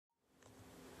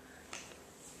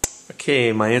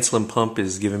Okay, my insulin pump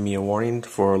is giving me a warning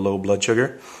for low blood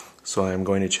sugar, so I'm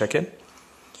going to check it.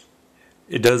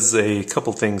 It does a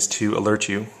couple things to alert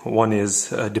you. One is,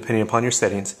 depending upon your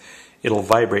settings, it'll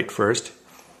vibrate first,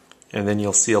 and then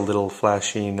you'll see a little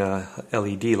flashing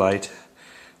LED light.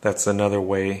 That's another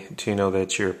way to know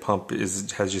that your pump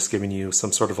has just given you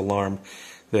some sort of alarm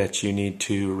that you need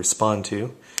to respond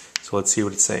to. So let's see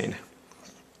what it's saying.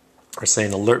 We're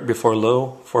saying alert before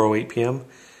low, 4:08 p.m.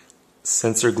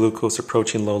 Sensor glucose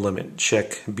approaching low limit.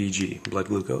 Check BG, blood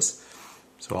glucose.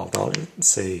 So I'll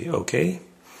say OK.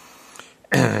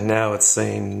 Now it's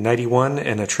saying 91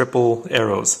 and a triple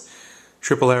arrows.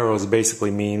 Triple arrows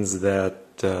basically means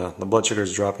that the blood sugar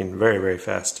is dropping very, very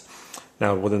fast.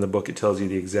 Now within the book it tells you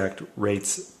the exact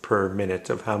rates per minute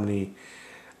of how many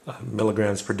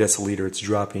milligrams per deciliter it's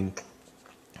dropping.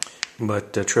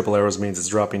 But triple arrows means it's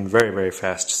dropping very, very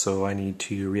fast, so I need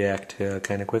to react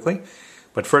kind of quickly.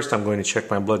 But first I'm going to check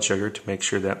my blood sugar to make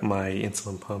sure that my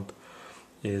insulin pump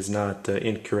is not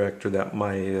incorrect, or that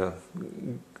my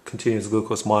continuous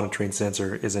glucose monitoring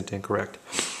sensor isn't incorrect.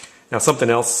 Now something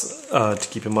else to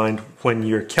keep in mind, when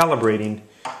you're calibrating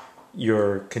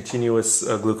your continuous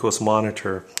glucose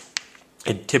monitor,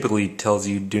 it typically tells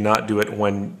you do not do it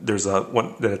when there's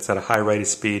that it's at a high rate of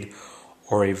speed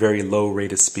or a very low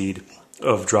rate of speed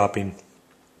of dropping,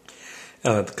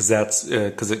 because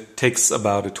it takes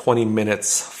about 20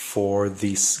 minutes for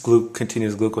the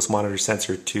continuous glucose monitor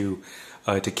sensor to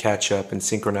catch up and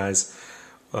synchronize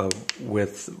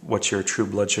with what your true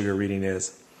blood sugar reading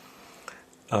is.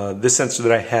 This sensor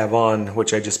that I have on,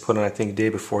 which I just put on I think day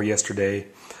before yesterday,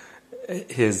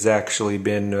 has actually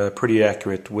been pretty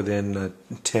accurate, within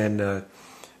 10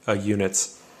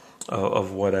 units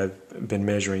of what I've been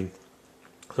measuring.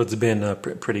 So it's been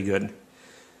pretty good.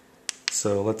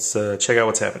 So let's check out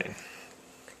what's happening.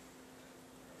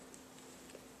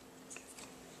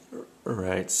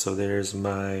 Alright, so there's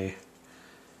my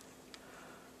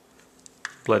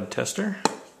blood tester.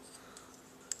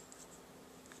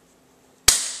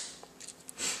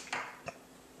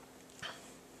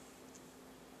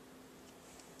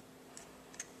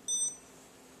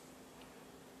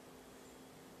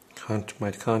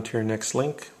 My contour next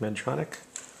link, Medtronic.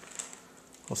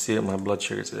 We'll see what my blood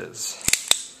sugar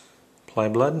is. Apply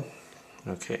blood.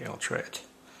 Okay, I'll try it.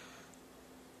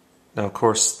 Now, of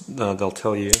course, they'll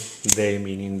tell you, they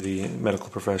meaning the medical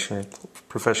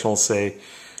professionals say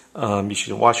you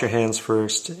should wash your hands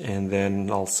first, and then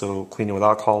also clean it with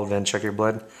alcohol, then check your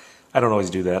blood. I don't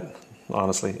always do that,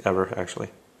 honestly, ever, actually.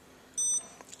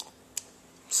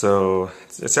 So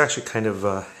it's actually kind of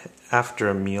after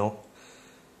a meal.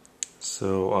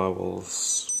 So I will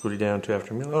scoot it down to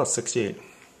after a meal. Oh, 68.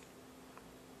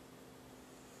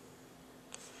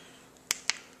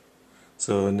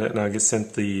 So now I get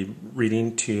sent the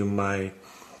reading to my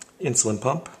insulin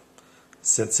pump.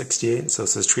 Sent 68. So it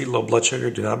says treat low blood sugar.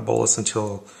 Do not bolus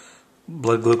until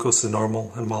blood glucose is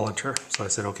normal, and monitor. So I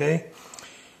said okay.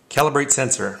 Calibrate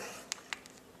sensor.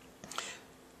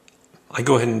 I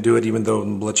go ahead and do it even though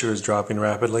blood sugar is dropping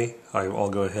rapidly. I'll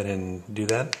go ahead and do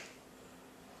that.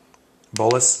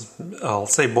 Bolus. I'll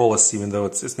say bolus even though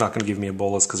it's not going to give me a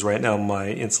bolus, because right now my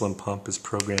insulin pump is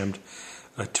programmed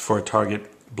for a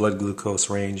target blood glucose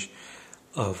range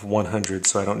of 100,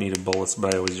 so I don't need a bolus,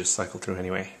 but I always just cycle through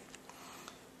anyway.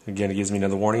 Again, it gives me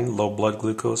another warning: low blood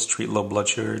glucose, treat low blood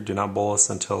sugar, do not bolus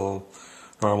until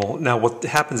normal. Now what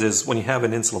happens is, when you have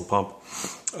an insulin pump,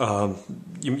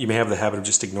 you may have the habit of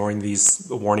just ignoring these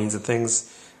warnings and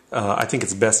things. I think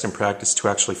it's best in practice to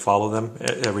actually follow them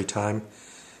every time.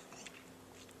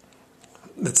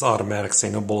 It's automatic,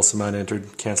 saying no bolus amount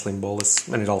entered, canceling bolus,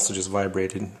 and it also just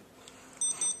vibrated.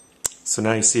 So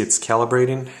now you see it's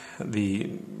calibrating.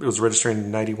 It was registering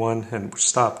 91 and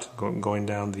stopped going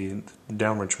down the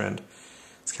downward trend.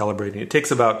 It's calibrating. It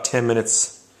takes about 10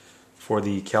 minutes for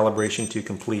the calibration to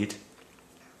complete.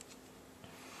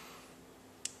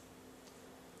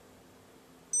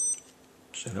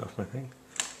 Shut off my thing.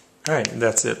 Alright,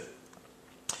 that's it.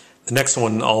 The next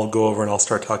one I'll go over, and I'll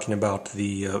start talking about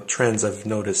the trends I've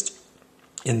noticed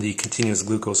in the continuous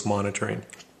glucose monitoring.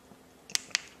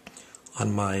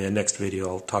 On my next video,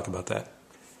 I'll talk about that.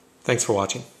 Thanks for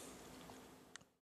watching.